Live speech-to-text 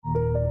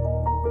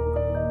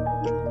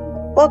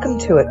Welcome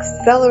to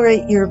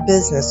Accelerate Your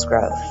Business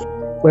Growth,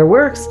 where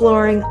we're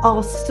exploring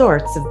all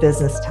sorts of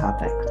business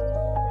topics.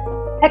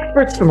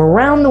 Experts from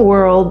around the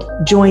world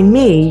join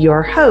me,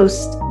 your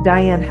host,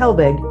 Diane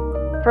Helbig,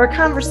 for a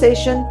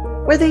conversation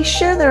where they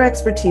share their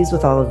expertise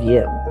with all of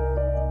you.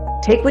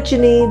 Take what you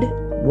need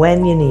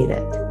when you need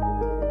it.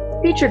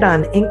 Featured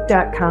on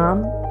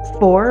Inc.com,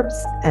 Forbes,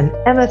 and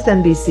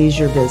MSNBC's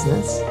Your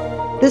Business,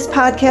 this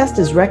podcast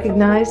is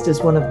recognized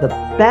as one of the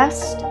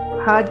best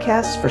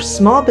podcasts for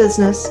small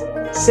business,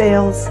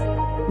 sales,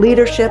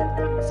 leadership,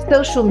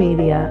 social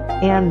media,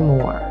 and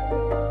more.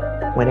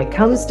 When it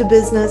comes to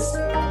business,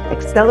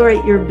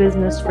 Accelerate Your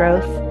Business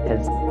Growth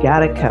has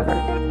got it covered.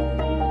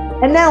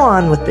 And now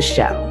on with the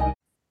show.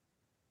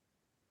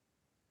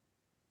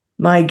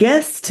 My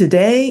guest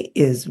today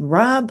is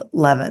Rob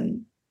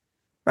Levin.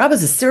 Rob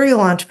is a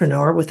serial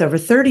entrepreneur with over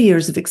 30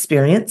 years of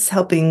experience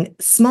helping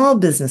small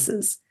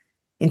businesses.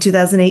 In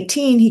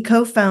 2018, he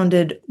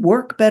co-founded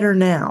Work Better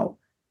Now,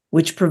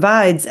 which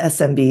provides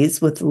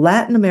SMBs with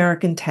Latin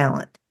American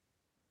talent.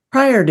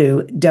 Prior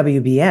to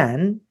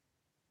WBN,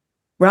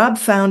 Rob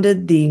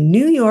founded the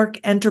New York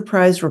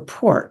Enterprise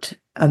Report,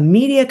 a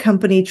media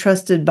company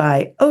trusted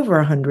by over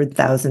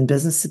 100,000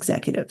 business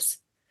executives.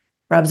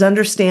 Rob's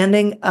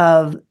understanding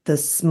of the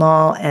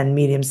small and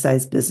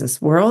medium-sized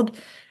business world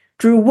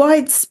drew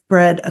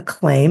widespread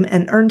acclaim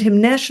and earned him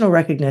national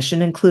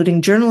recognition,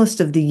 including Journalist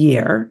of the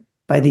Year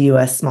by the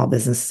U.S. Small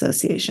Business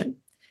Association.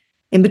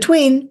 In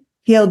between,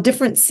 he held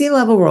different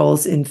C-level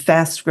roles in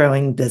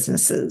fast-growing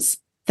businesses.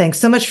 Thanks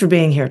so much for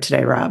being here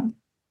today, Rob.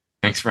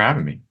 Thanks for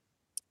having me.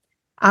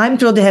 I'm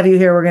thrilled to have you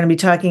here. We're going to be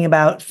talking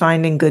about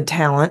finding good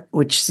talent,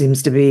 which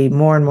seems to be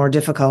more and more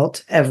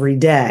difficult every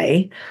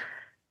day.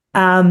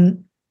 But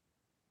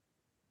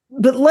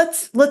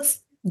let's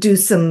do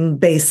some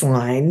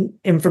baseline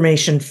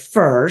information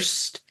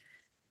first.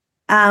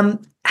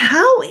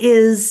 How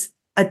is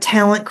a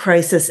talent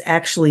crisis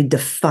actually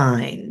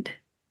defined?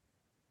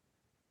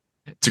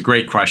 It's a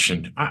great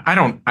question. I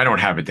don't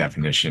have a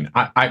definition.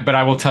 But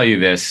I will tell you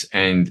this,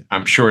 and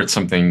I'm sure it's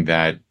something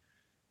that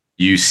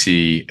you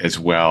see as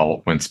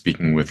well when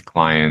speaking with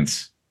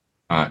clients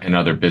and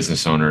other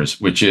business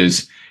owners, which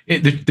is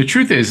the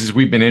truth is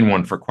we've been in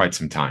one for quite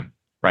some time,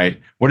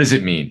 right? What does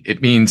it mean?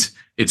 It means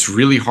it's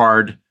really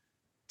hard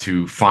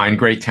to find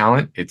great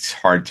talent. It's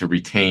hard to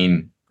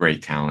retain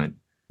great talent.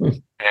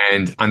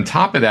 And on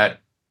top of that,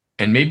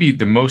 and maybe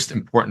the most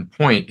important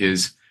point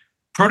is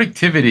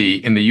productivity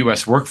in the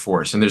U.S.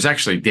 workforce, and there's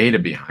actually data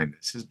behind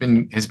this,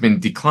 has been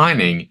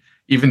declining,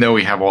 even though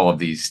we have all of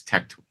these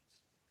tech tools.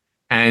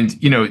 And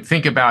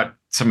think about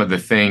some of the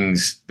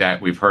things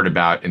that we've heard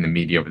about in the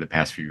media over the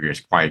past few years: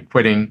 quiet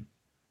quitting.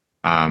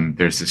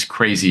 There's this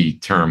crazy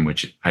term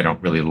which I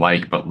don't really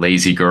like, but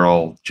lazy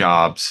girl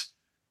jobs.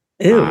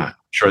 I'm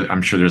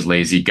sure there's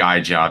lazy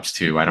guy jobs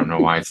too. I don't know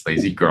why it's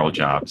lazy girl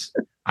jobs.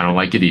 I don't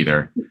like it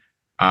either.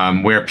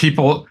 Where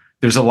people.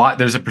 There's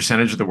a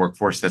percentage of the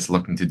workforce that's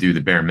looking to do the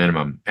bare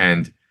minimum.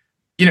 And,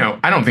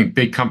 I don't think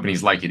big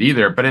companies like it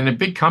either, but in a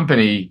big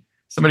company,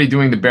 somebody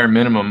doing the bare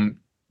minimum,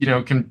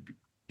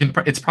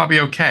 it's probably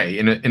okay.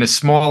 In a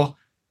small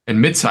and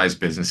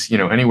mid-sized business,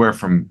 anywhere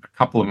from a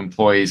couple of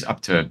employees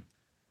up to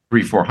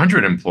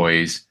 300-400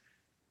 employees,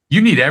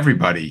 you need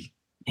everybody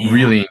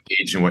really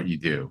engaged in what you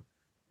do.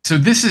 So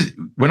this is,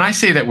 when I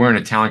say that we're in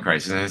a talent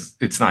crisis, and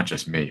it's not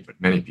just me,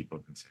 but many people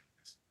have been saying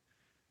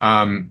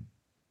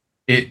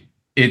this.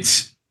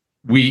 It's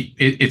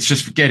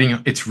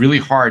really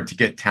hard to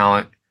get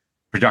talent,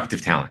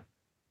 productive talent.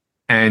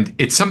 And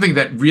it's something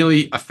that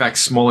really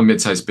affects small and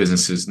mid-sized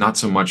businesses, not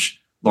so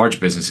much large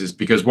businesses,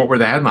 because what were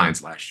the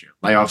headlines last year?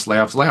 Layoffs,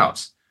 layoffs,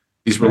 layoffs.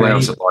 These were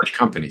layoffs at large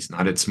companies,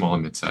 not at small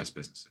and mid-sized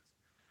businesses.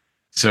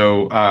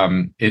 So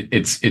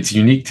it's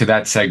unique to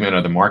that segment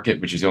of the market,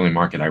 which is the only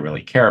market I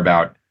really care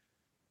about.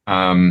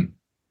 And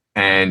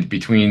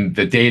between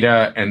the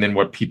data and then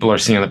what people are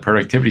seeing on the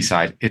productivity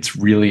side, it's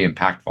really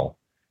impactful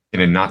in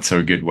a not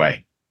so good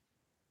way.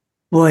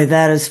 Boy,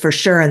 that is for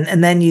sure.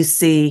 And then you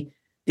see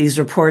these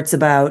reports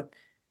about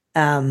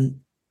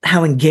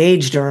how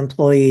engaged are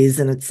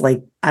employees. And it's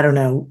like,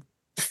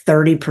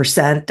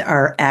 30%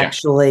 are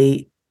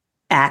actually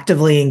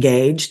actively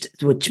engaged,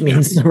 which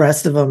means the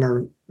rest of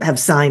them have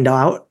signed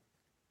out.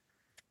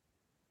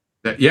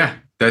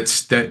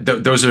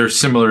 Those are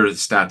similar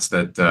stats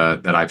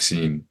that I've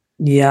seen.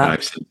 Yeah. That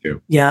I've seen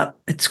too. Yeah.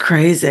 It's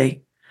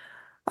crazy.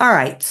 All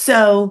right.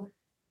 So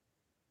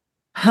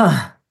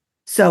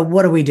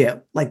what do we do?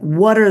 Like,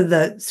 what are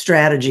the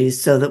strategies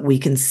so that we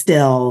can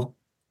still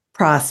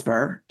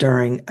prosper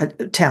during a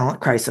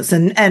talent crisis?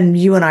 And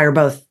you and I are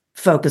both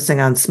focusing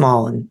on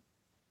small and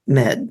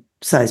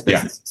mid-sized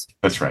businesses. Yeah,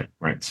 that's right.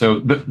 Right. So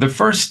the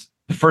first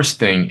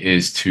thing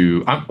is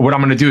what I'm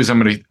going to do is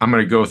I'm going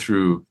to go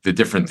through the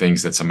different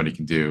things that somebody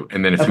can do,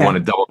 and then if you want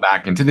to double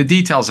back into the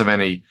details of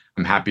any,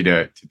 I'm happy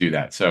to do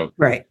that. So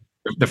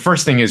the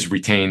first thing is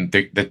retain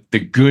the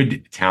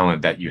good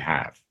talent that you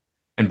have.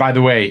 And by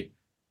the way,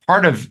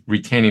 part of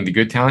retaining the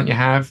good talent you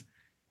have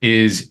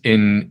is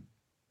in,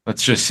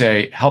 let's just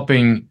say,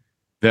 helping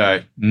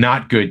the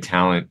not good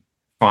talent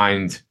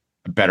find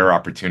a better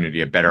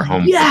opportunity, a better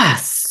home.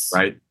 Yes.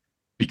 Right?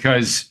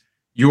 Because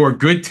your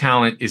good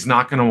talent is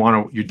not going to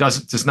want to,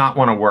 does not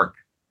want to work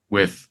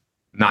with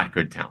not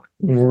good talent.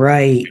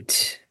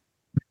 Right.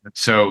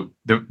 So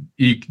the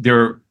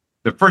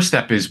first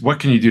step is, what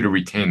can you do to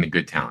retain the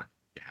good talent?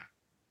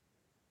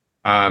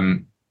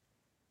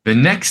 The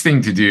next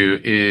thing to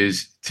do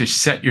is to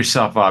set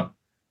yourself up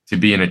to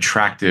be an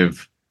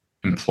attractive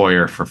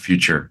employer for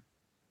future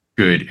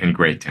good and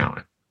great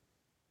talent.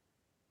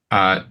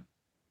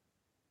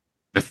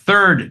 The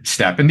third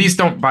step, and these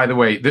don't, by the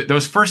way,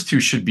 those first two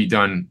should be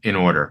done in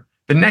order.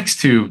 The next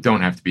two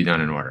don't have to be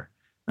done in order.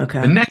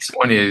 Okay. The next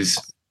one is,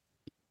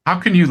 how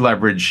can you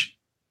leverage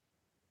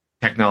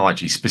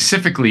technology,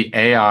 specifically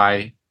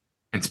AI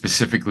and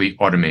specifically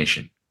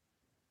automation?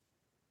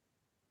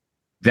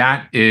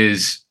 That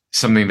is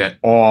something that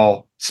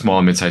all small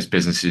and mid-sized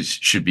businesses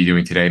should be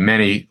doing today.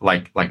 Many,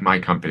 like my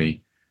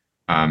company,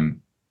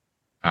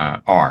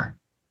 are.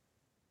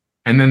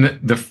 And then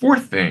the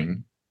fourth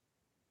thing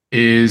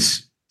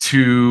is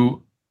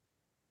to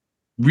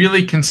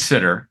really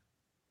consider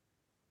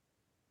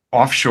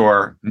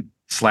offshore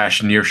 /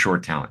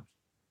 nearshore talent.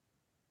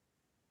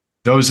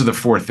 Those are the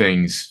four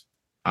things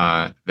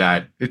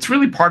that it's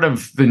really part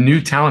of the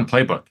new talent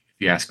playbook, if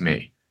you ask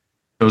me.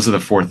 Those are the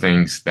four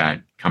things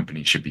that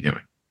companies should be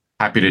doing.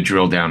 Happy to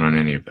drill down on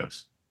any of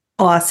those.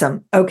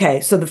 Awesome.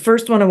 Okay. So the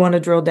first one I want to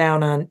drill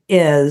down on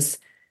is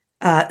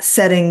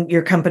setting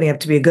your company up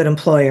to be a good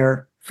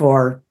employer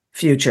for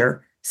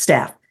future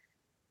staff.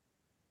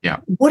 Yeah.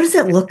 What does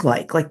it look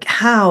like? Like,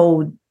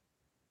 how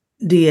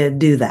do you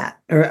do that?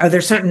 Or are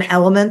there certain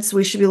elements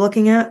we should be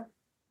looking at?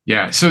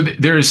 Yeah. So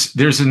there's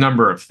a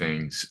number of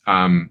things.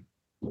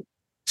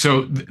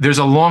 So there's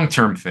a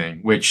long-term thing,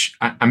 which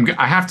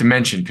I have to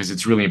mention because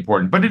it's really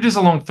important, but it is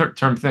a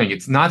long-term thing.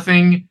 It's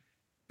nothing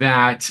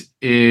that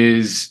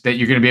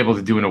you're going to be able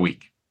to do in a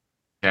week.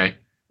 Okay.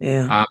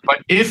 Yeah.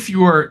 But if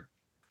your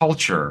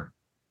culture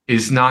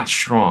is not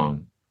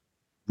strong,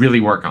 really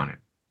work on it.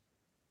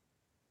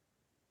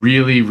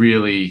 Really,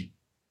 really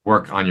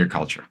work on your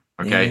culture.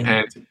 Okay.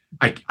 Yeah.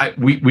 And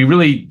we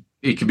really,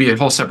 it could be a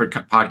whole separate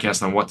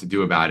podcast on what to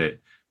do about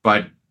it.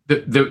 But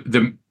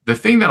the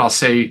thing that I'll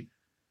say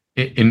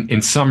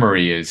in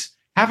summary is,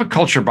 have a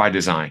culture by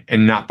design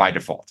and not by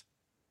default.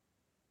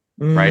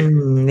 Right.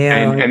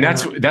 Yeah. And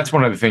that's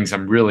one of the things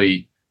I'm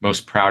really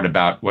most proud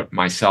about, what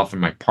myself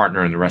and my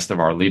partner and the rest of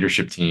our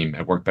leadership team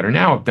at Work Better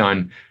Now have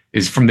done,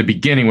 is from the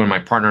beginning, when my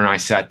partner and I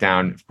sat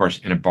down, of course,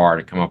 in a bar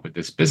to come up with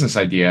this business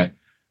idea,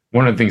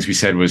 one of the things we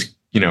said was,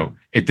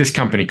 at this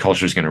company,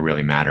 culture is going to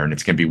really matter, and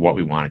it's going to be what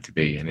we want it to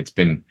be. And it's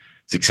been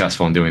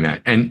successful in doing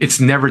that. And it's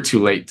never too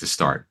late to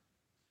start.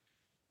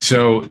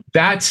 So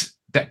that's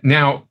that.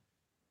 Now,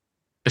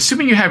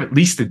 assuming you have at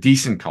least a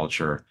decent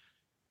culture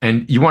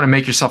and you want to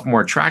make yourself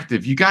more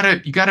attractive, you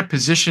gotta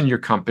position your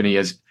company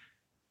as,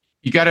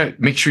 you gotta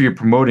make sure you're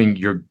promoting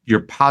your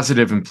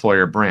positive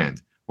employer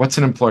brand. What's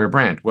an employer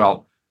brand?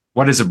 Well,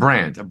 what is a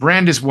brand? A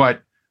brand is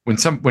what,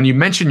 when you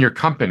mention your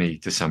company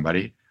to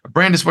somebody, a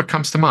brand is what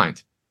comes to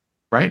mind,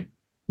 right?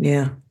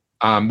 Yeah.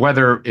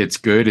 Whether it's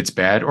good, it's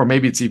bad, or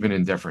maybe it's even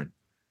indifferent.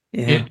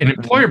 Yeah. An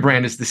employer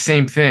brand is the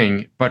same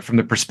thing, but from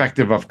the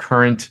perspective of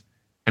current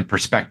and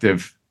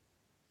prospective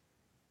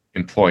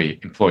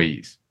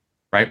employees,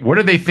 right? What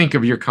do they think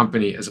of your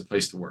company as a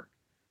place to work?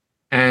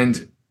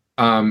 And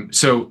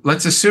so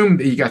let's assume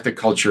that you got the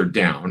culture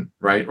down,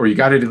 right? Or you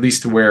got it at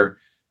least to where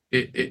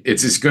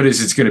it's as good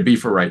as it's going to be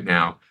for right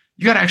now.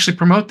 You got to actually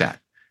promote that.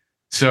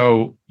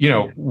 So,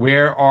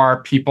 where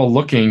are people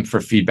looking for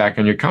feedback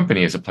on your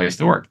company as a place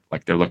to work?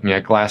 Like, they're looking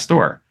at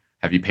Glassdoor.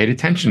 Have you paid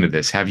attention to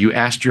this? Have you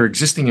asked your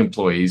existing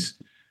employees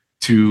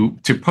to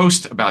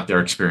post about their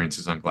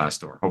experiences on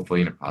Glassdoor, hopefully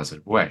in a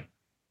positive way?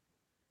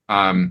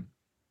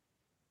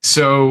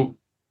 So,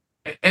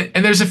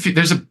 and there's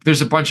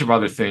a bunch of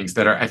other things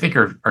that I think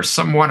are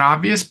somewhat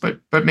obvious,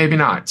 but maybe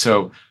not.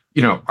 So,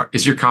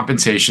 is your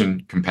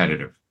compensation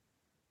competitive?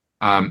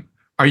 Are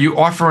you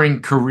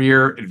offering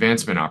career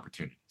advancement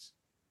opportunities?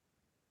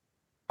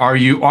 Are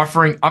you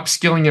offering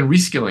upskilling and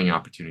reskilling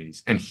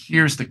opportunities? And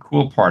here's the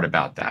cool part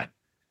about that.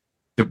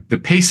 The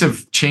pace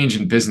of change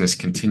in business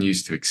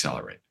continues to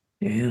accelerate.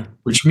 Yeah.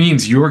 Which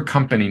means your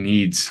company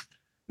needs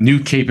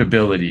new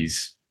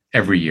capabilities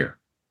every year.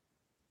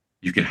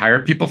 You can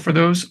hire people for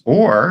those,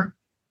 or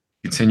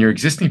you can send your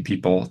existing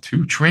people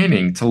to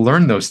training to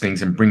learn those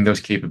things and bring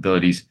those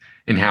capabilities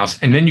in-house.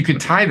 And then you can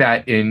tie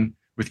that in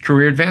with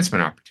career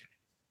advancement opportunities.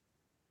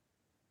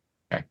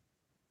 Okay.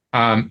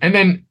 And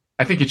then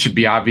I think it should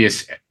be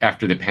obvious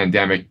after the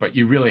pandemic, but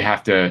you really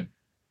have to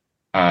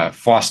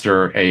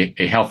foster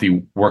a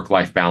healthy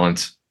work-life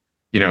balance.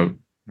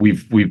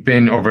 We've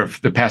been, over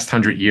the past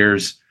 100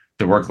 years,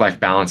 the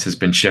work-life balance has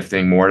been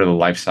shifting more to the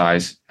life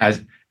side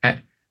as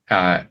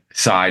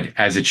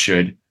it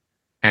should,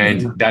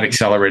 and that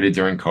accelerated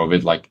during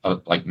COVID,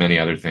 like many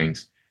other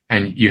things.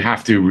 And you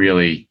have to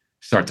really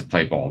start to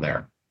play ball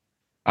there.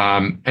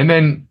 And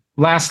then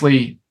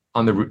lastly,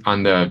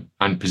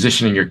 on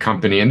positioning your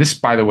company, and this,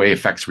 by the way,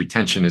 affects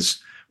retention as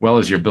well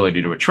as your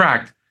ability to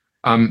attract.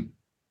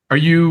 are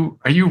you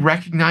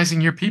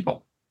recognizing your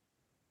people?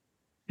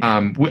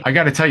 I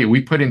got to tell you,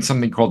 we put in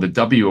something called the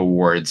W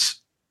Awards.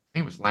 I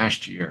think it was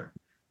last year,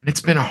 and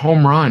it's been a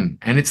home run.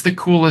 And it's the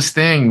coolest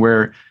thing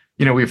where,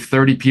 we have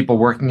 30 people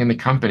working in the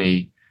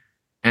company,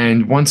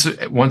 and once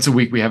a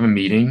week we have a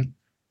meeting,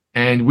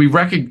 and we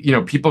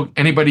recognize,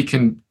 anybody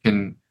can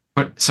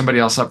put somebody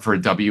else up for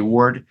a W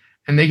Award,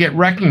 and they get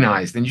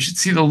recognized. And you should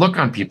see the look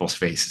on people's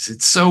faces.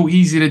 It's so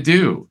easy to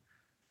do.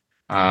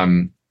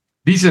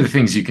 These are the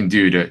things you can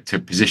do to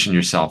position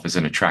yourself as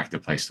an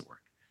attractive place to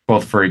work,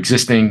 both for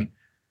existing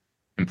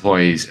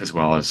employees as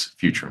well as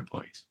future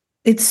employees.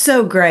 It's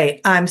so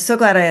great. I'm so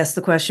glad I asked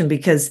the question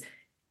because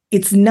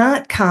it's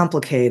not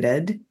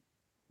complicated,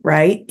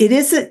 right? It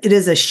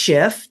is a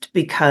shift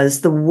because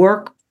the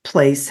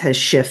workplace has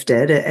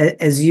shifted,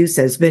 as you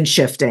said, it's been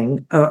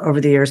shifting over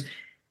the years.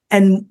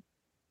 And,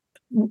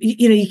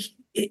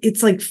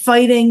 it's like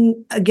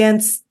fighting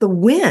against the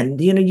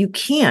wind. You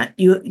can't.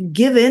 You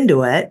give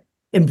into it,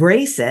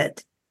 embrace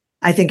it.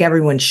 I think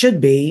everyone should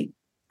be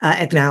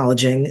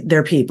acknowledging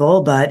their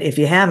people, but if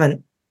you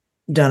haven't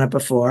done it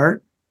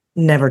before,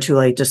 never too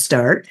late to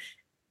start.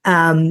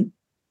 And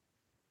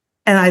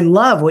I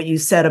love what you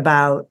said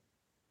about,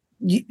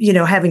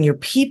 having your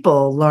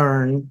people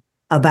learn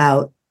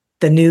about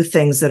the new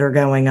things that are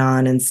going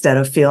on instead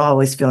of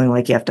always feeling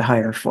like you have to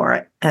hire for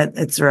it.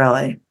 It's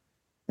great.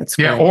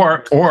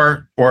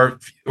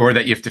 Or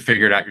that you have to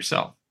figure it out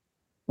yourself.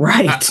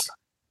 Right.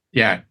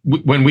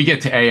 When we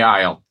get to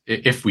AI,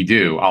 if we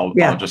do, I'll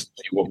just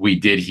tell you what we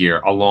did here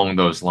along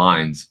those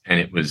lines, and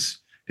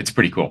it's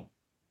pretty cool.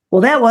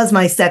 Well, that was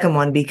my second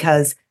one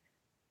because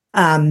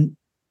AI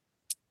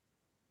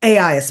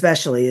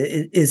especially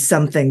is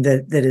something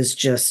that is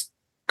just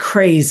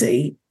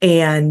crazy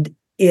and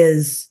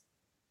is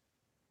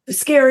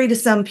scary to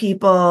some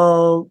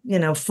people,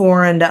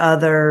 foreign to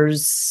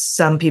others.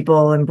 Some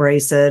people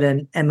embrace it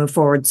and move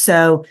forward.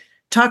 So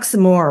talk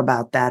some more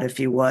about that, if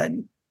you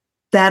would.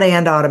 That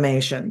and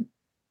automation.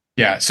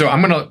 Yeah. So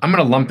I'm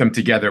gonna lump them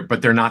together,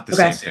 but they're not the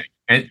same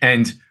thing.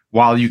 And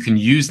while you can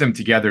use them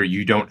together,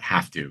 you don't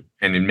have to.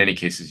 And in many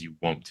cases, you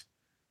won't.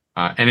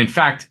 And in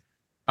fact,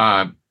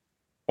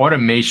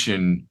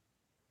 automation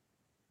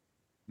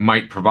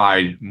might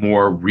provide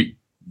more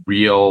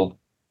real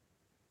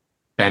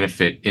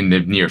benefit in the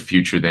near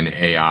future than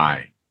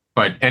AI.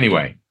 But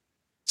anyway,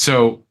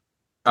 so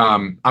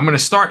I'm going to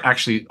start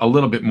actually a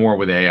little bit more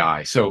with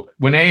AI. So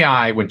when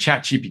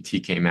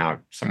ChatGPT came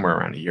out somewhere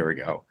around a year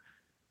ago,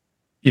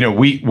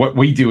 what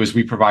we do is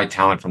we provide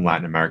talent from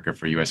Latin America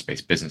for US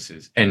based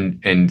businesses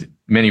and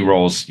many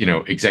roles,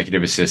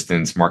 executive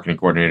assistants, marketing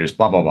coordinators,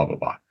 blah, blah, blah, blah,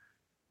 blah.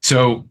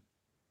 So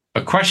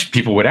a question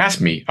people would ask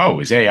me,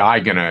 is AI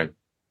going to,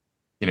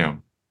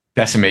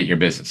 decimate your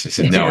business? I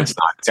said, no, it's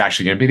not. It's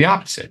actually going to be the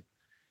opposite.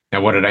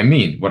 Now, what did I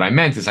mean? What I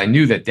meant is I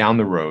knew that down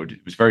the road,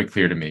 it was very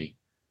clear to me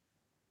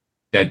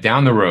that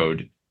down the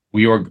road,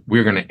 we're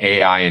going to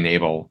AI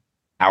enable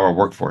our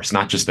workforce,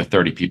 not just the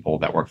 30 people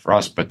that work for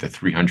us, but the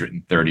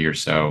 330 or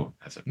so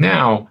as of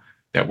now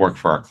that work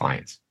for our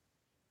clients.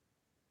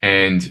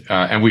 And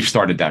we've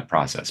started that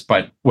process.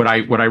 But what I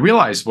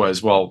realized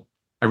was,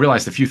 I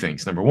realized a few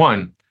things. Number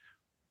one,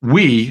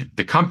 we,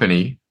 the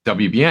company,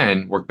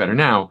 WBN, Work Better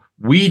Now,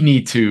 we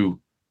need to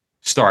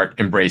start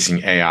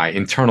embracing AI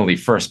internally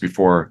first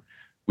before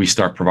we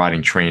start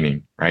providing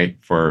training, right,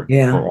 for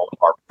all of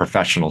our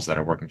professionals that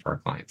are working for our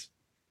clients.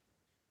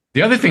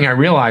 The other thing I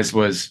realized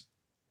was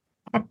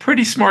I'm a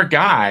pretty smart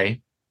guy,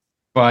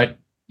 but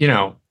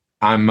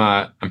I'm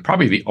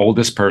probably the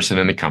oldest person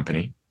in the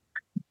company,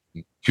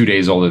 2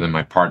 days older than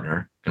my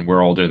partner, and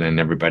we're older than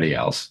everybody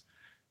else.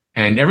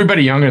 And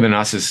everybody younger than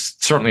us is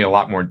certainly a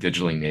lot more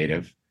digitally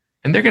native,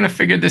 and they're going to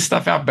figure this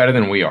stuff out better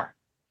than we are,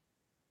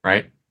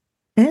 right?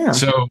 Yeah.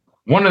 So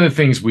one of the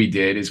things we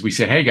did is we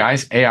said, hey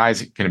guys, AI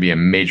is going to be a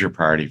major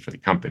priority for the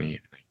company.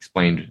 I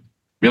explained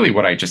really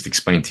what I just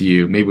explained to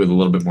you, maybe with a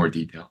little bit more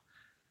detail.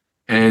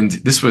 And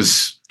this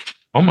was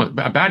almost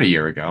about a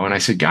year ago. And I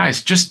said,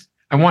 guys,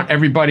 I want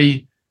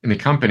everybody in the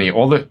company,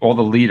 all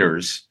the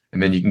leaders,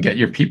 and then you can get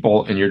your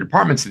people in your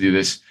departments to do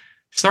this,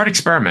 start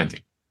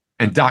experimenting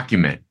and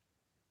document,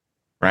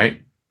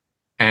 right?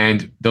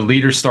 And the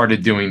leaders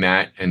started doing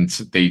that, and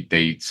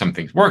they some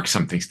things worked,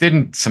 some things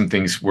didn't, some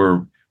things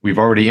we've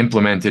already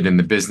implemented in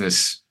the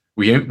business.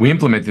 We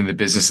implemented in the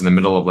business in the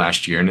middle of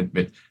last year, and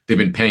they've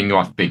been paying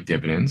off big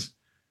dividends.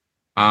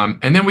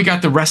 And then we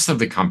got the rest of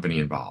the company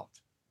involved,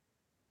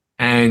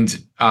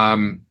 and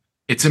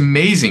it's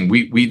amazing.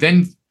 We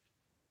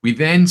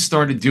then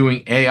started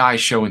doing AI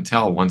show and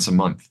tell once a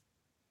month,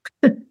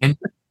 and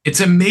it's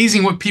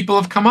amazing what people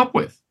have come up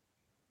with.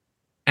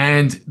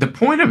 And the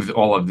point of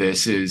all of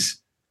this is,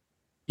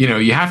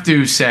 you have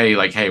to say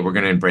like, hey, we're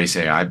going to embrace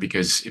AI,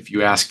 because if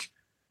you ask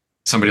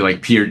somebody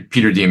like Peter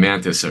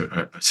Diamandis,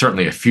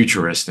 certainly a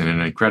futurist and an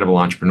incredible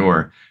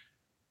entrepreneur,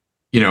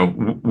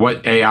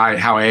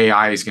 how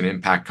AI is going to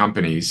impact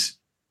companies.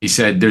 He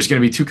said there's going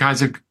to be two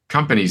kinds of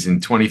companies in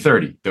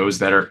 2030: those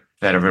that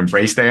have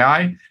embraced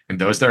AI and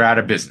those that are out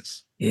of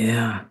business.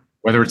 Yeah.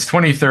 Whether it's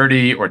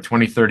 2030 or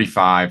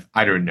 2035,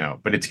 I don't know,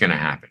 but it's going to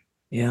happen.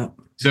 Yeah.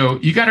 So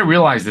you got to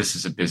realize this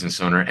as a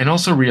business owner, and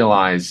also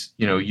realize,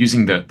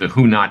 using the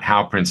who, not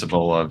how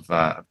principle of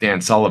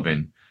Dan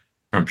Sullivan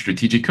from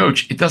Strategic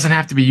Coach, it doesn't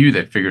have to be you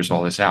that figures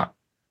all this out.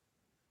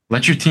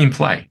 Let your team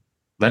play.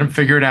 Let them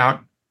figure it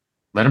out.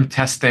 Let them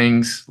test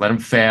things. Let them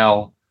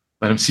fail.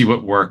 Let them see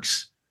what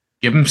works.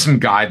 Give them some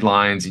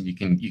guidelines, and you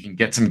can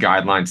get some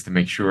guidelines to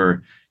make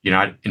sure you're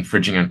not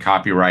infringing on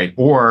copyright,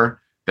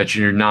 or that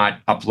you're not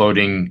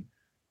uploading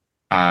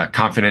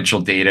confidential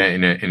data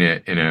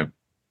in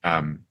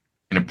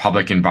a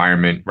public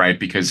environment, right?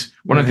 Because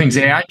one of the things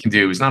AI can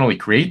do is not only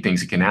create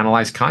things, it can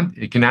analyze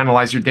it can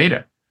analyze your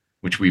data,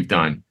 which we've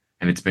done,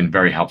 and it's been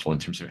very helpful in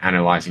terms of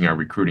analyzing our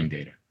recruiting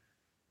data.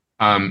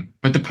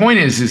 But the point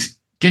is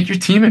get your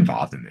team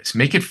involved in this,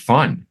 make it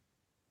fun,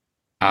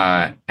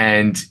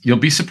 and you'll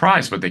be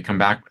surprised what they come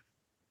back with.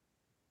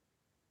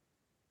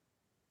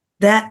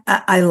 That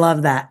I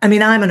love that. I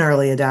mean, I'm an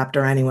early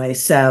adopter anyway,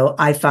 so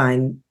I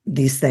find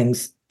these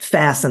things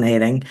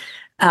fascinating.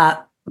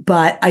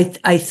 But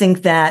I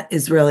think that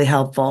is really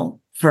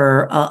helpful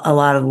for a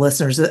lot of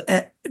listeners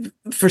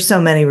for so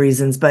many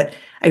reasons. But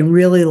I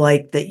really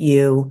like that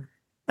you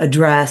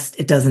addressed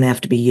it doesn't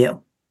have to be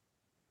you,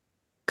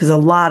 because a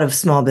lot of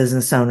small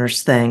business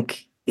owners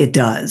think it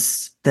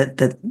does.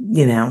 That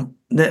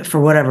for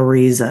whatever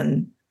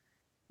reason,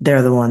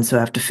 they're the ones who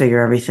have to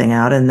figure everything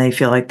out, and they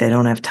feel like they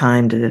don't have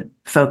time to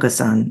focus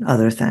on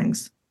other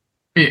things.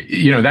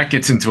 That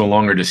gets into a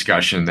longer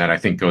discussion that I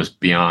think goes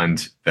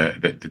beyond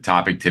the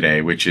topic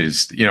today, which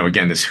is,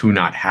 again, this who,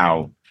 not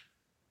how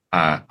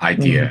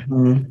idea.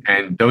 Mm-hmm.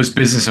 And those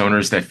business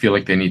owners that feel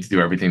like they need to do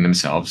everything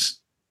themselves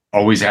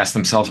always ask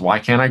themselves, why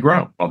can't I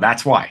grow? Well,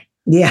 that's why.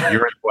 Yeah.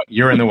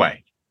 You're in the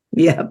way.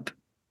 Yep.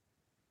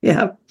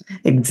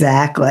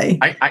 Exactly.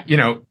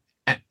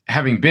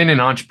 Having been an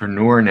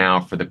entrepreneur now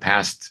for the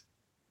past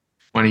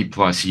 20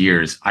 plus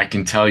years, I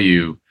can tell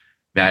you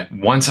that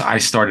once I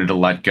started to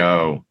let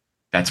go,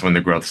 that's when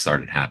the growth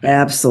started happening.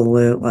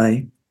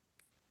 Absolutely.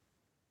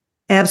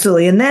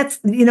 And that's,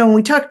 when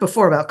we talked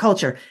before about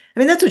culture, I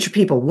mean, that's what your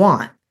people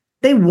want.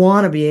 They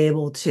want to be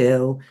able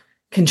to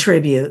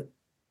contribute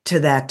to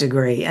that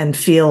degree and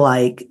feel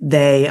like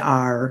they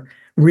are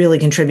really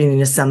contributing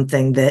to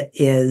something that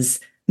is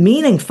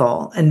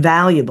meaningful and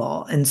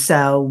valuable. And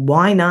so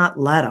why not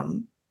let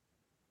them?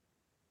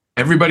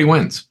 Everybody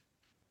wins.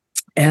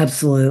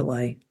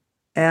 Absolutely.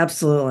 All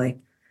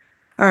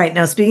right.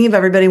 Now, speaking of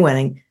everybody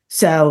winning,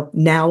 so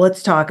now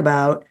let's talk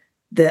about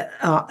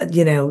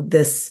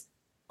this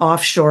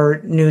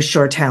offshore news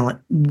shore talent.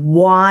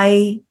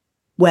 Why?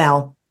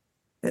 Well,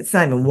 it's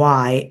not even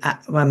why.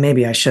 Well,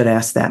 maybe I should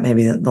ask that.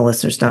 Maybe the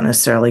listeners don't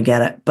necessarily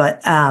get it.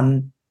 But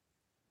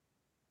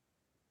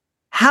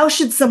how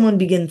should someone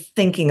begin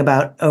thinking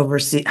about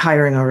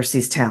hiring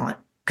overseas talent?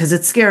 Because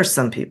it scares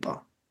some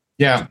people.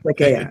 Yeah,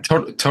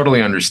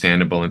 totally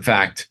understandable. In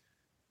fact,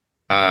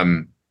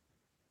 I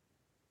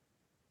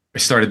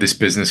started this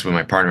business with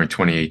my partner in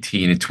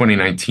 2018. In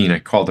 2019, I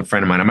called a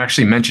friend of mine. I'm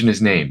actually mentioning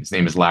his name. His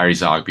name is Larry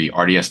Zogby,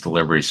 RDS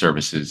Delivery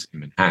Services in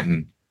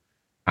Manhattan.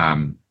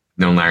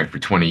 Known Larry for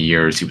 20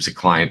 years. He was a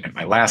client at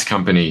my last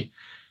company.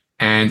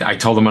 And I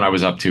told him what I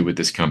was up to with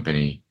this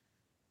company.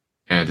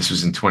 And this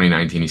was in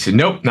 2019. He said,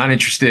 nope, not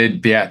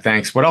interested. Yeah,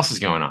 thanks. What else is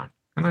going on?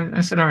 And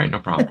I said, all right, no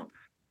problem.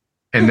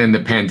 And then the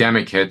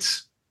pandemic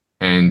hits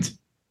and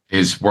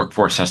his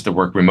workforce has to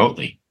work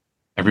remotely.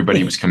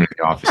 Everybody was coming to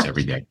the office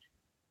every day.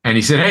 And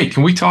he said, hey,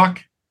 can we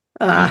talk?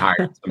 And I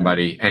hired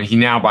somebody. And he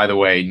now, by the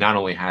way, not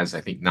only has,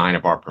 I think, 9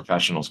 of our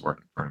professionals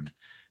working for him,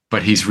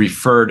 but he's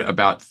referred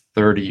about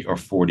 30 or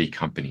 40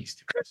 companies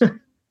to us.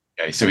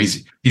 Okay, so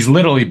he's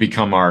literally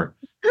become our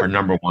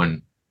number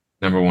one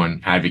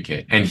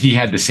advocate. And he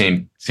had the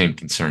same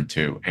concern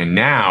too. And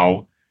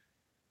now,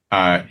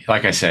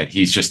 like I said,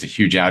 he's just a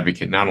huge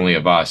advocate, not only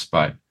of us,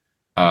 but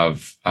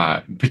of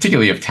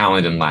particularly of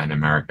talent in Latin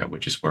America,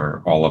 which is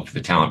where all of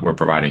the talent we're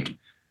providing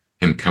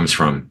him comes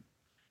from.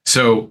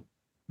 So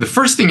the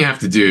first thing you have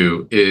to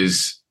do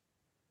is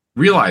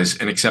realize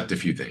and accept a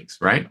few things,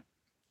 right?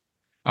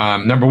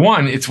 Number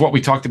one, it's what we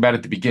talked about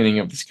at the beginning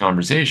of this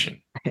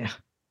conversation. Yeah.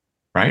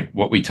 Right?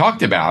 What we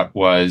talked about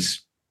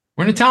was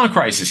we're in a talent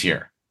crisis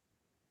here,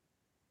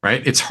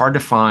 right? It's hard to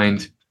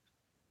find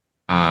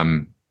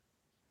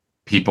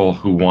people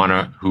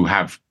who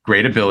have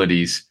great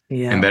abilities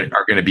and that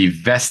are going to be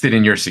vested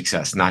in your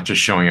success, not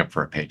just showing up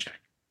for a paycheck.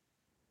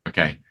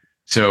 Okay.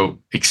 So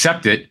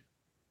accept it.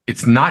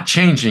 It's not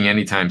changing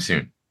anytime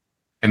soon.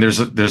 And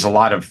there's a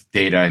lot of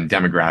data and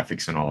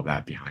demographics and all of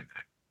that behind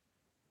that.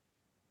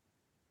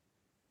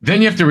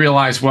 Then you have to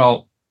realize,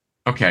 well,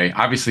 okay,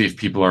 obviously if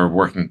people are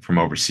working from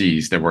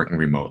overseas, they're working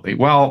remotely.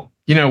 Well,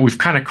 we've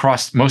kind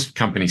of most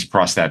companies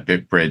crossed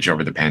that bridge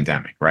over the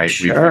pandemic, right?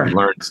 Sure. We've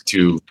learned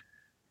to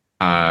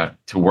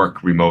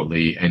work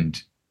remotely,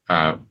 and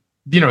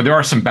there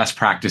are some best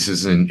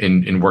practices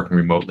in working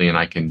remotely, and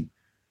I can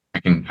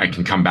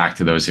come back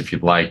to those if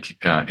you'd like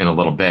in a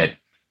little bit.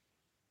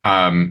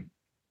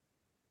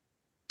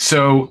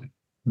 So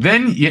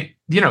then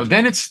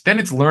then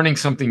it's learning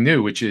something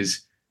new, which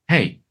is,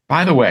 hey,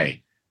 by the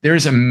way,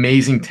 there's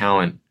amazing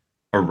talent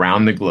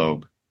around the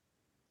globe.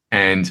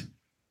 And,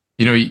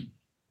 you know,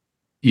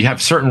 you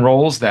have certain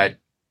roles that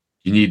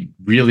you need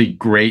really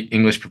great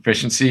English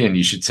proficiency, and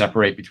you should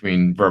separate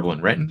between verbal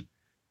and written.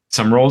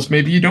 Some roles,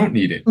 maybe you don't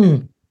need it.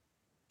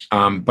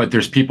 But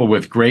there's people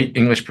with great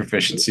English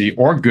proficiency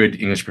or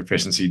good English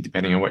proficiency,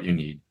 depending on what you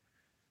need.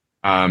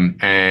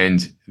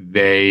 And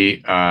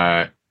they,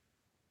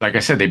 like I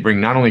said, they bring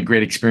not only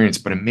great experience,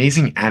 but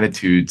amazing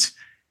attitudes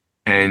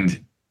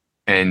and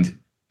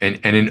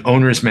an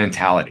owner's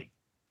mentality.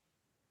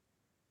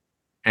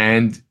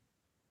 And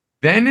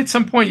then at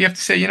some point you have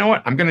to say, you know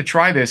what, I'm going to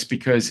try this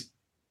because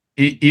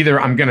either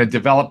I'm going to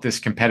develop this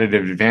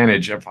competitive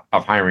advantage of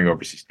hiring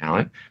overseas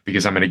talent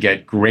because I'm going to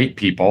get great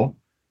people.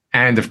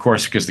 And of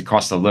course, because the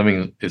cost of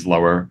living is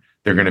lower,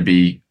 they're going to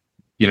be,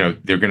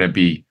 they're going to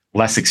be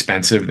less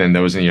expensive than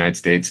those in the United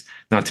States.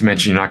 Not to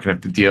mention, you're not going to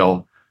have to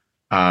deal,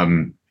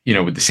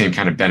 with the same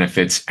kind of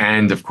benefits.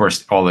 And of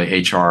course, all the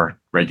HR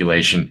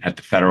regulation at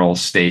the federal,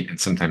 state, and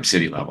sometimes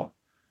city level.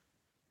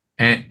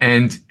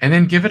 And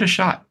then give it a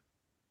shot.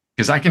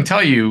 Because I can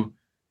tell you,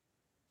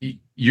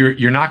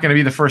 you're not going to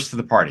be the first to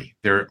the party.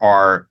 There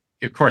are,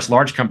 of course,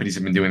 large companies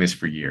have been doing this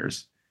for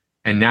years,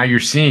 and now you're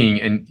seeing,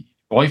 and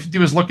all you have to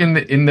do is look in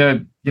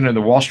the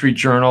the Wall Street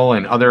Journal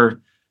and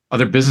other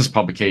business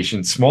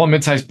publications. Small and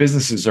mid-sized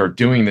businesses are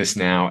doing this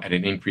now at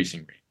an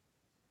increasing rate.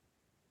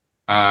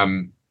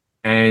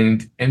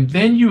 And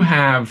then you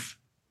have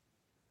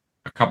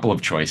a couple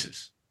of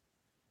choices.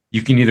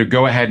 You can either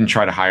go ahead and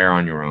try to hire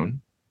on your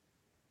own.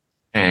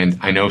 And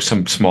I know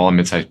some small and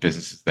mid-sized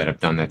businesses that have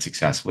done that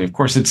successfully. Of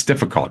course, it's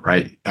difficult,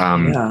 right?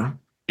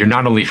 You're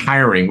not only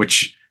hiring,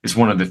 which is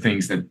one of the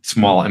things that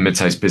small and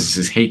mid-sized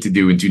businesses hate to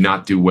do and do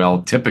not do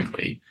well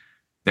typically.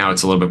 Now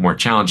it's a little bit more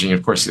challenging.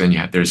 Of course,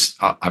 then there's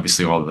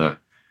obviously all the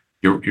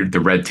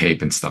red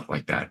tape and stuff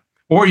like that.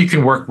 Or you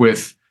can work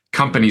with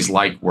companies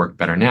like Work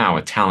Better Now,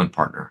 a talent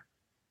partner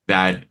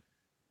that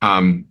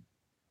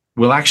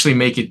will actually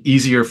make it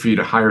easier for you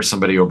to hire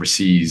somebody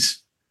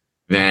overseas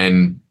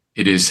than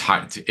it is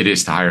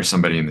to hire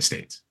somebody in the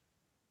States.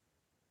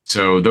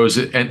 So those,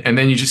 and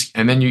then you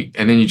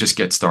just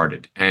get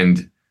started,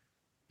 and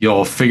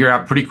you'll figure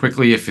out pretty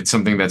quickly if it's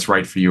something that's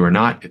right for you or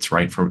not. It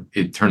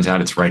turns out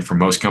it's right for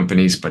most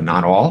companies, but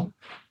not all.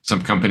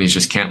 Some companies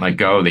just can't let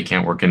go. They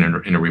can't work in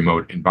a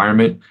remote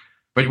environment.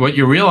 But what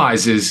you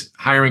realize is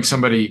hiring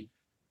somebody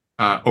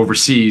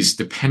overseas,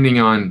 depending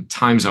on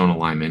time zone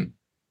alignment,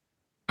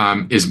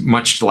 is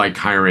much like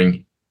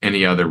hiring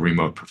any other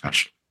remote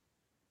professional.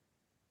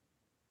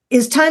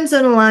 Is time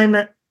zone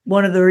alignment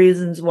one of the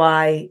reasons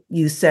why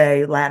you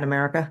say Latin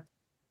America?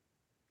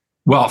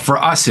 Well, for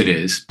us it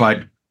is,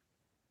 but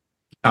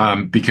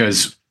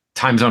because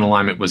time zone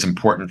alignment was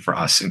important for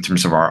us in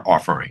terms of our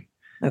offering.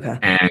 Okay.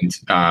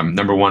 And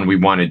number one, we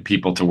wanted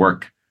people to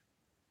work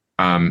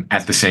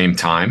at the same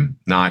time,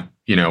 not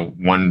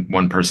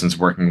one person's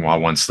working while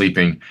one's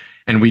sleeping.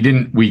 And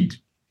we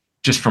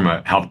just from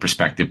a health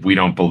perspective, we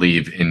don't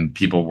believe in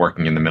people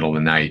working in the middle of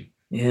the night.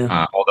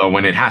 Yeah. Although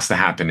when it has to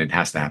happen, it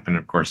has to happen.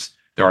 Of course,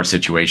 there are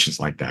situations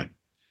like that.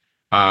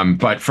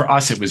 But for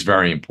us, it was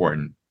very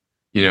important.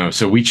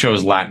 So we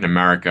chose Latin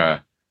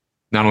America,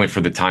 not only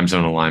for the time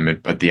zone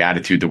alignment, but the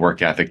attitude, the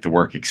work ethic, the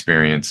work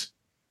experience,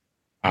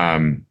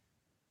 and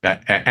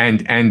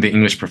the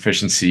English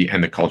proficiency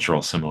and the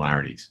cultural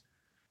similarities.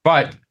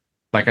 But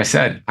like I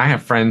said, I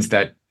have friends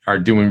that are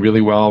doing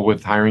really well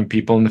with hiring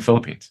people in the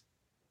Philippines.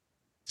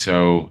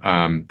 So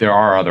there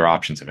are other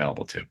options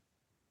available too.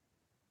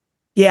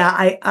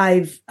 Yeah,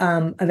 I've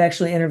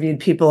actually interviewed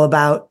people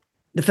about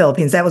the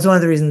Philippines. That was one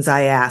of the reasons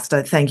I asked.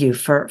 Thank you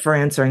for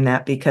answering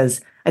that, because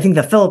I think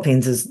the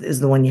Philippines is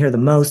the one you hear the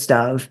most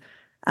of.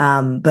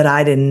 But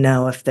I didn't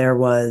know if there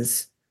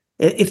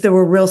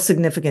were real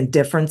significant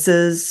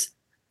differences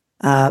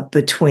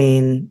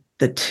between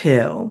the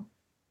two.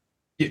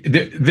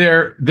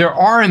 There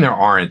are and there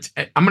aren't.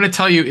 I'm going to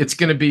tell you,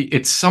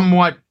 it's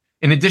somewhat,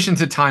 in addition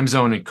to time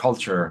zone and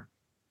culture,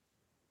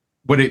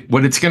 what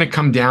it's going to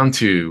come down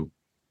to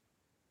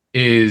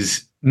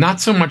is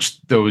not so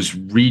much those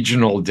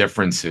regional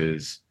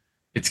differences.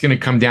 It's going to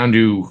come down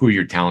to who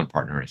your talent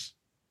partner is.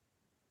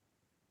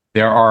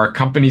 There are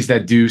companies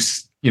that do,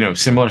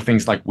 similar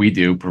things like we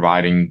do,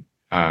 providing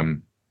off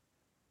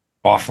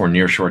or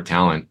nearshore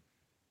talent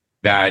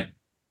that,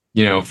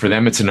 for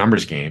them, it's a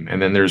numbers game.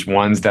 And then there's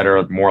ones that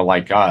are more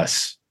like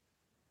us.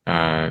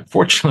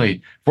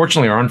 Fortunately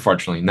or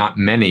unfortunately, not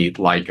many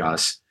like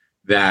us,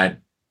 that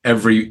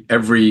every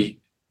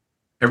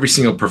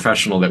single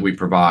professional that we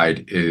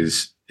provide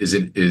is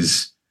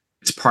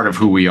part of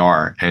who we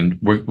are, and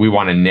we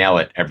want to nail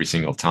it every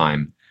single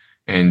time.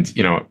 And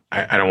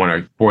I don't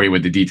want to bore you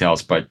with the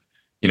details, but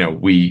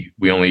we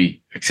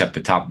only accept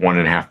the top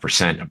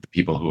 1.5% of the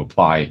people who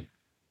apply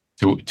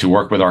to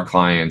work with our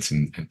clients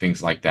and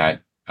things like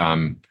that.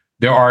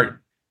 There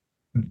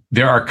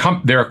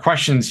are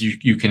questions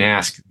you can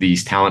ask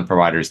these talent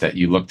providers that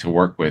you look to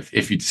work with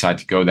if you decide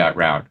to go that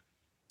route,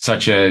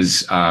 such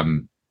as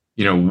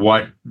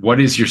what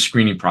is your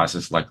screening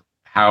process like?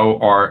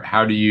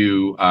 How do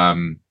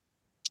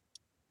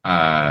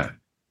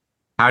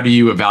how do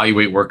you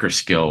evaluate worker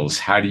skills?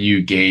 How do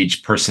you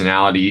gauge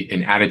personality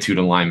and attitude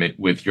alignment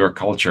with your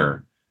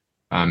culture?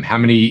 How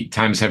many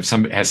times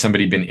has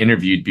somebody been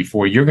interviewed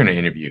before you're going to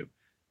interview?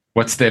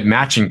 What's the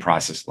matching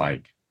process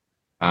like?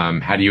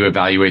 How do you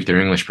evaluate their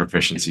English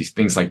proficiencies?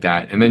 Things like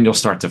that. And then you'll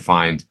start to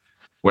find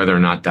whether or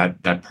not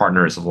that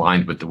partner is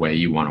aligned with the way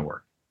you want to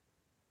work.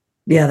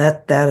 Yeah,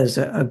 that is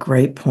a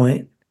great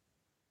point.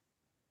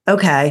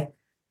 Okay.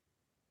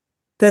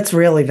 That's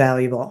really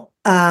valuable.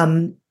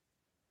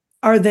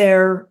 Are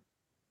there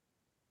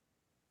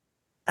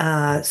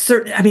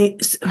certain, I mean,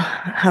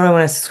 how do I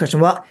want to ask this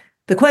question? Well,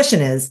 the question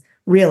is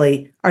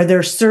really, are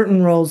there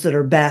certain roles that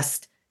are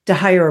best to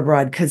hire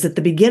abroad? Because at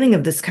the beginning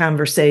of this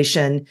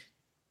conversation,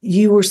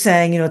 you were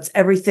saying, it's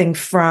everything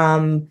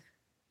from,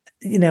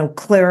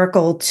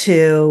 clerical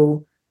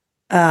to,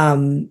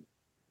 well,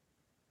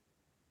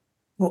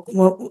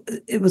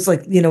 it was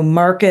like,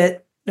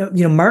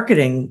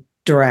 marketing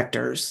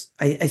directors,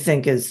 I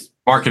think is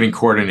marketing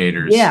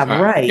coordinators.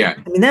 Yeah, right. Yeah,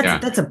 I mean,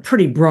 that's a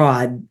pretty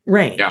broad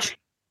range.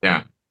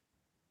 Yeah.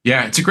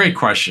 It's a great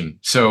question.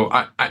 So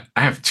I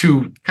have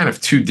two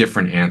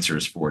different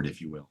answers for it, if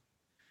you will.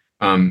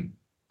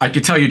 I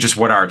could tell you just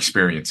what our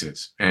experience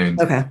is, and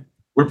okay,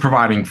 we're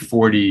providing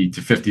 40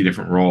 to 50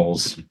 different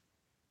roles.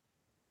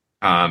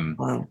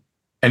 Wow.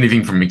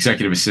 Anything from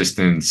executive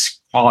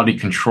assistants, quality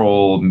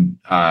control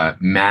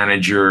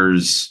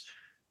managers,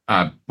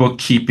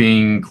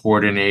 bookkeeping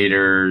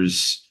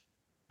coordinators,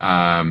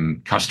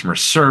 customer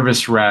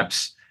service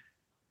reps.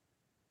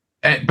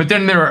 But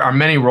then there are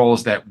many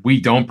roles that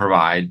we don't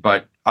provide,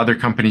 but other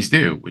companies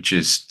do, which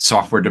is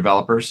software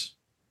developers.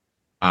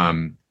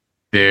 I've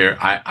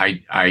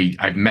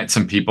met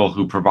some people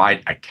who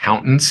provide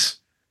accountants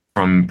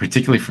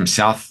particularly from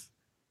South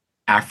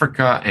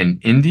Africa and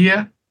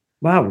India.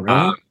 Wow,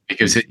 really?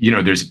 Because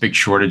there's a big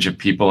shortage of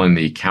people in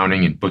the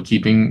accounting and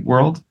bookkeeping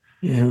world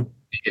in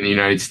the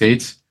United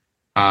States.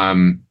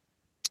 And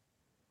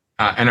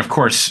of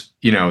course,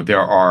 there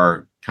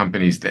are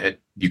companies that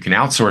you can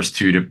outsource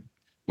to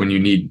when you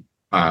need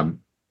a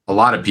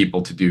lot of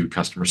people to do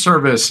customer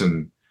service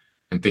and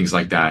things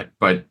like that.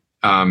 But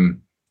I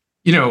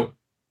don't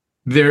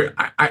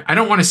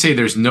want to say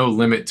there's no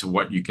limit to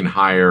what you can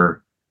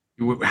hire,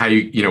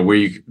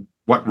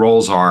 what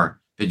roles are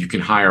that you can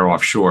hire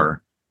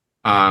offshore.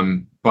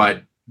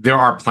 But there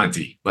are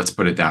plenty, let's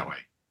put it that way,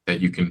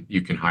 that you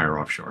can hire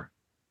offshore.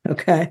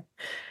 Okay.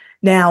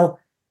 Now,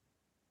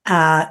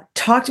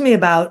 talk to me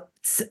about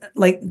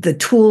like the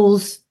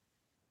tools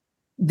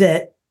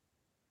that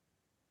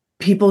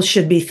people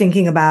should be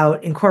thinking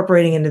about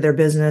incorporating into their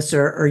business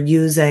or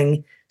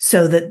using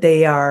so that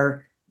they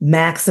are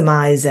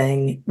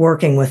maximizing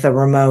working with a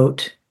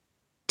remote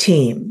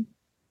team.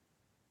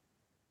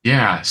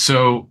 Yeah.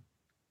 So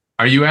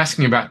are you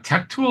asking about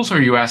tech tools or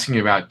are you asking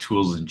about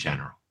tools in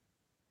general?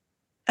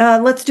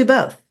 Let's do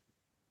both.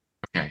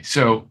 Okay.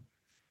 So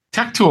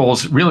tech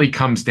tools really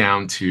comes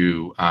down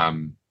to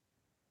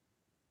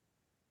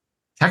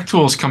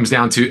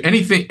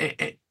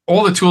anything,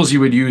 all the tools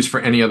you would use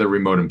for any other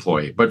remote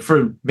employee. But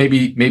for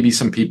maybe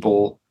some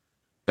people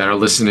that are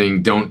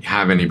listening don't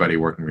have anybody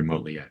working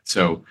remotely yet.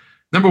 So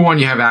number one,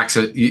 you have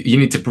access. You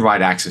need to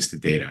provide access to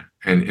data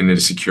and in a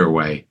secure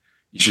way.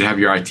 You should have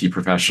your IT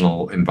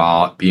professional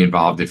be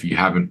involved if you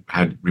haven't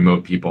had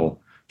remote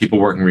people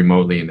working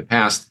remotely in the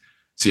past.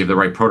 So you have the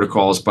right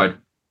protocols. But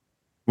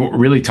what we're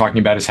really talking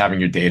about is having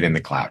your data in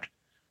the cloud,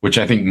 which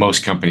I think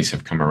most companies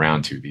have come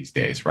around to these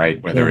days,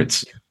 right? Whether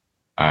it's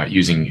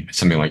using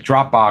something like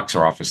Dropbox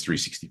or Office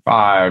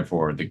 365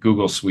 or the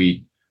Google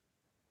Suite.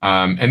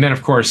 And then,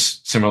 of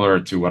course, similar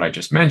to what I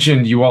just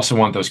mentioned, you also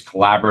want those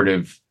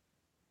collaborative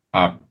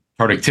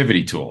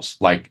productivity tools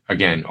like,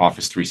 again,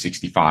 Office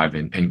 365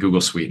 and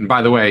Google Suite. And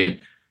by the way,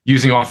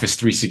 using Office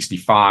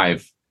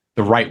 365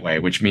 the right way,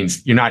 which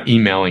means you're not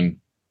emailing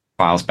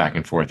files back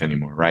and forth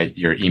anymore, right?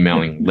 You're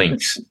emailing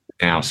links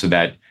now so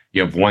that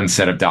you have one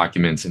set of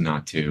documents and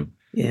not two.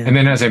 Yeah. And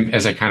then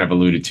as I kind of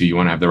alluded to, you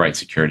want to have the right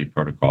security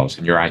protocols,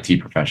 and your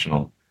IT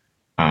professional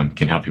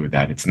can help you with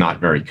that. It's not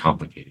very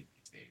complicated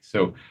these days.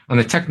 So on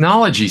the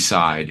technology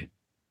side,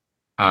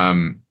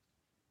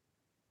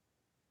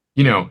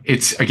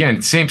 it's,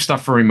 again, same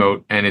stuff for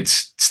remote, and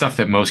it's stuff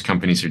that most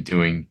companies are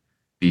doing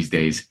these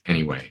days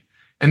anyway.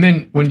 And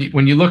then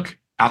when you look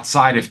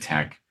outside of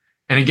tech,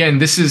 and again,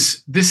 this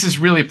is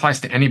really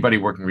applies to anybody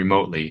working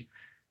remotely.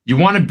 You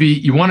want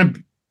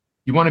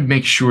to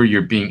make sure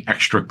you're being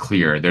extra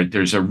clear.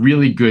 There's a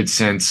really good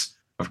sense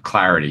of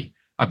clarity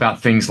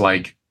about things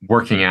like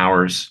working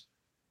hours,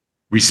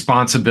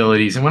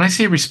 responsibilities. And when I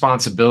say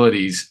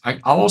responsibilities,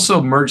 I'll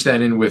also merge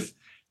that in with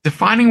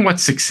defining what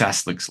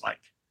success looks like.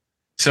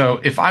 So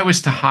if I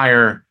was to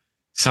hire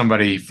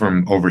somebody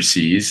from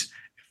overseas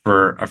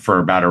for a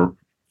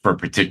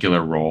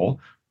particular role,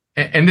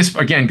 and this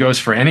again goes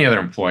for any other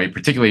employee,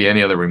 particularly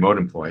any other remote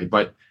employee,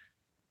 but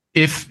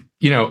if,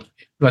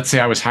 let's say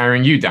I was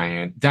hiring you,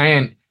 Diane.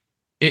 Diane,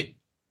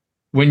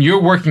 when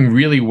you're working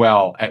really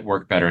well at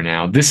Work Better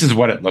Now, this is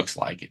what it looks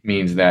like. It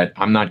means that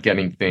I'm not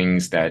getting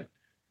things that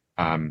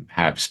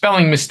have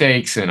spelling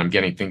mistakes and I'm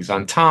getting things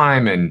on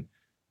time. And,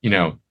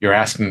 you're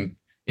asking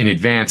in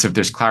advance if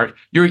there's clarity.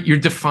 You're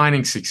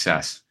defining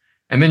success.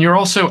 And then you're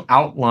also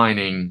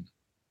outlining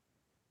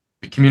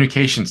the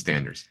communication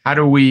standards. How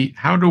do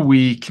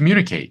we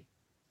communicate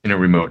in a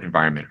remote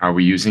environment? Are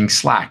we using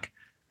Slack?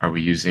 Are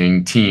we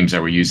using Teams?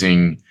 Are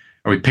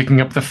we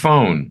picking up the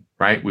phone,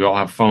 right? We all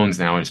have phones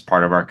now as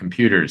part of our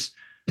computers.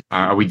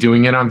 Are we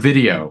doing it on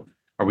video?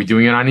 Are we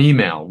doing it on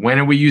email? When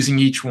are we using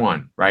each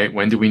one, right?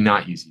 When do we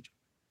not use each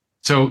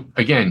one? So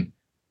again,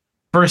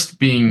 first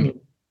being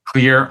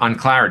clear on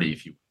clarity,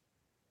 if you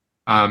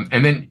will.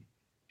 And then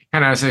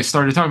kind of as I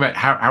started talking about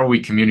how are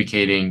we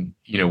communicating,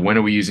 when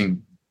are we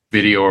using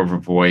video over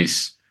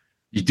voice?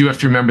 You do have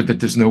to remember that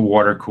there's no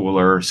water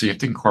cooler, so you have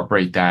to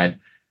incorporate that.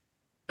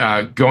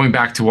 Going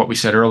back to what we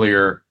said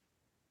earlier,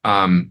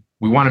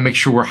 we want to make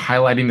sure we're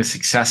highlighting the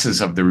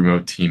successes of the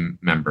remote team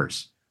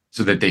members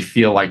so that they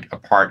feel like a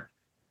part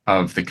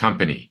of the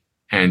company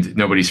and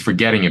nobody's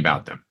forgetting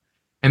about them.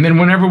 And then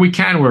whenever we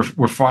can,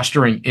 we're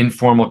fostering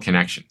informal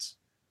connections.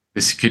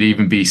 This could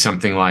even be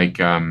something like,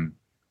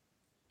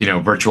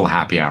 virtual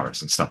happy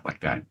hours and stuff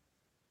like that.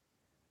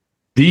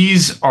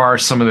 These are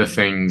some of the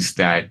things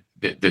that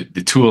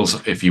the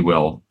tools, if you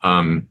will,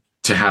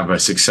 to have a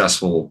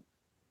successful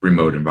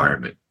remote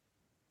environment.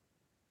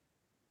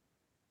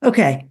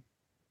 Okay.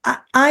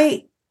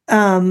 I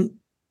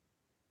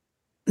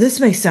this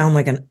may sound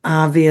like an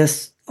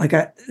obvious,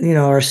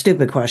 or a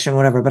stupid question,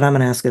 whatever, but I'm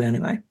going to ask it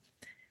anyway.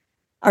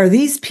 Are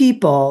these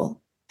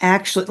people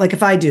actually,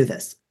 if I do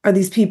this, are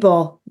these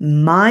people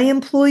my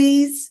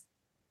employees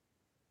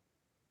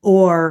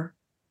or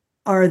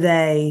are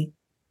they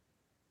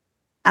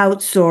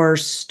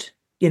outsourced,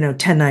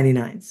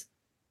 1099s?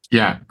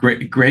 Yeah,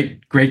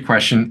 great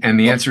question. And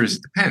the answer is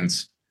it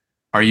depends.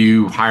 Are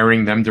you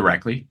hiring them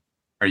directly?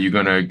 Are you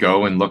going to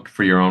go and look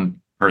for your own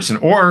person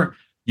or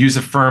use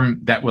a firm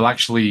that will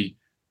actually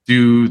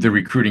do the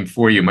recruiting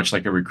for you, much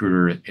like a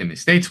recruiter in the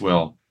States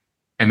will,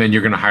 and then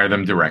you're going to hire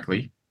them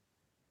directly,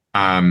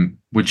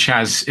 which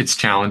has its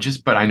challenges,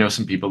 but I know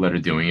some people that are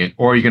doing it.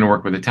 Or you're going to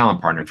work with a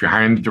talent partner. If you're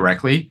hiring them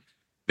directly,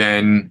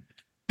 then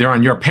they're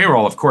on your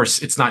payroll. Of course,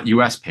 it's not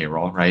U.S.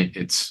 payroll, right?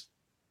 It's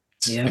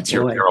your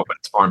payroll, but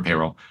it's foreign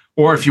payroll.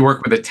 Or if you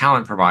work with a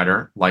talent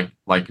provider, like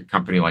a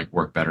company like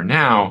Work Better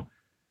Now,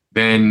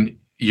 then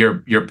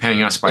you're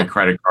paying us by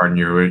credit card and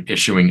you're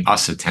issuing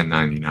us a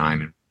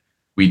 1099. And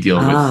we deal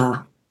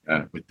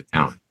with the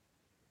talent.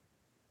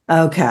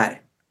 Okay.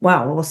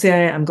 Wow. Well, see,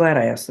 I'm glad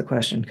I asked the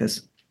question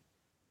because.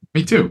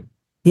 Me too.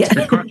 Yeah.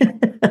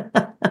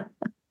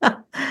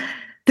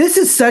 This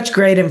is such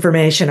great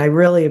information. I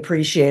really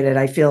appreciate it.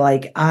 I feel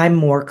like I'm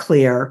more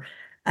clear.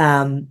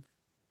 And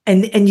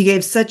you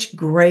gave such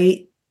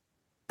great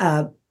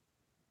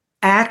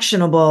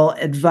actionable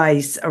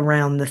advice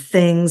around the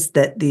things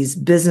that these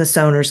business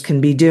owners can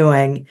be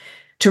doing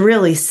to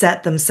really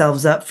set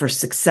themselves up for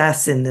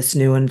success in this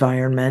new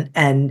environment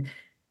and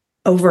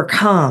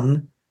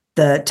overcome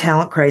the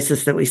talent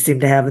crisis that we seem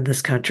to have in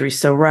this country.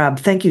 So, Rob,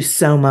 thank you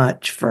so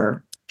much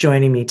for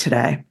joining me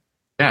today.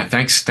 Yeah,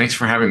 thanks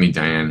for having me,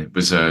 Diane. It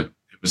was a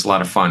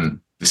lot of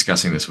fun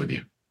discussing this with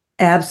you.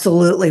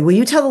 Absolutely. Will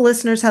you tell the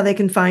listeners how they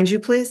can find you,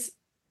 please?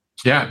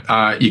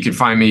 Yeah, you can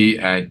find me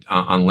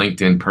on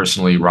LinkedIn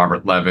personally,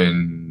 Robert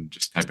Levin.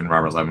 Just type in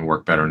Robert Levin,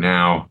 Work Better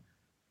Now.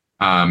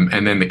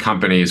 And then the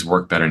company is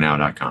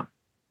workbetternow.com.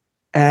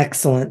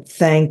 Excellent.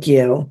 Thank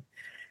you.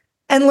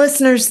 And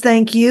listeners,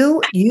 thank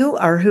you. You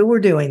are who we're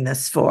doing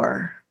this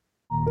for.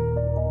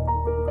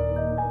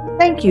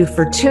 Thank you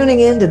for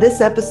tuning in to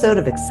this episode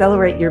of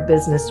Accelerate Your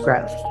Business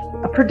Growth,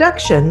 a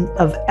production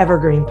of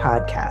Evergreen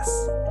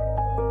Podcasts.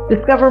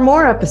 Discover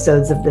more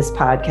episodes of this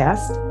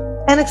podcast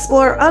and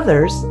explore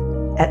others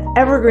at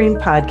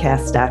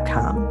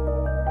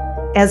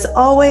evergreenpodcast.com. As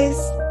always,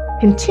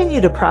 continue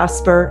to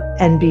prosper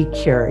and be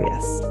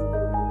curious.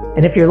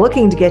 And if you're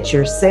looking to get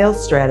your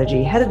sales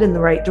strategy headed in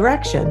the right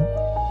direction,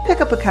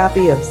 pick up a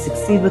copy of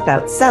Succeed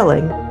Without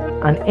Selling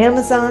on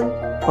Amazon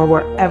or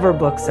wherever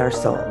books are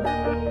sold.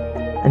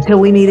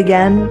 Until we meet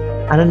again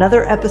on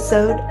another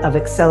episode of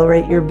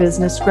Accelerate Your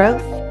Business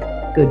Growth,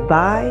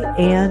 goodbye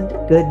and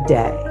good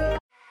day.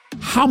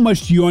 How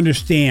much do you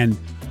understand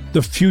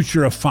the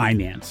future of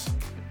finance?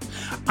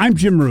 I'm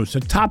Jim Roos, a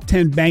top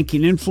 10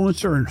 banking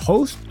influencer and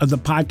host of the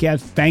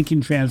podcast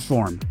Banking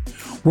Transformed,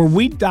 where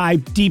we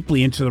dive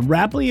deeply into the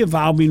rapidly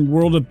evolving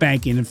world of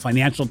banking and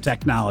financial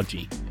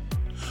technology.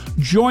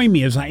 Join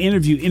me as I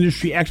interview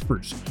industry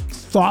experts,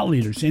 thought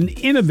leaders, and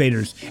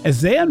innovators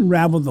as they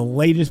unravel the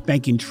latest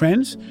banking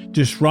trends,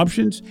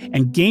 disruptions,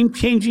 and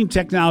game-changing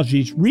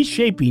technologies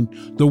reshaping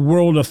the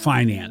world of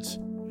finance.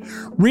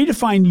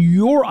 Redefine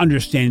your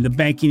understanding of the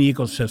banking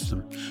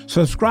ecosystem.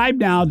 Subscribe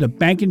now to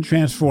Banking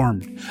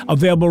Transformed,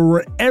 available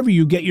wherever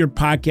you get your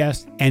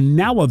podcasts and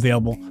now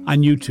available on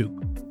YouTube.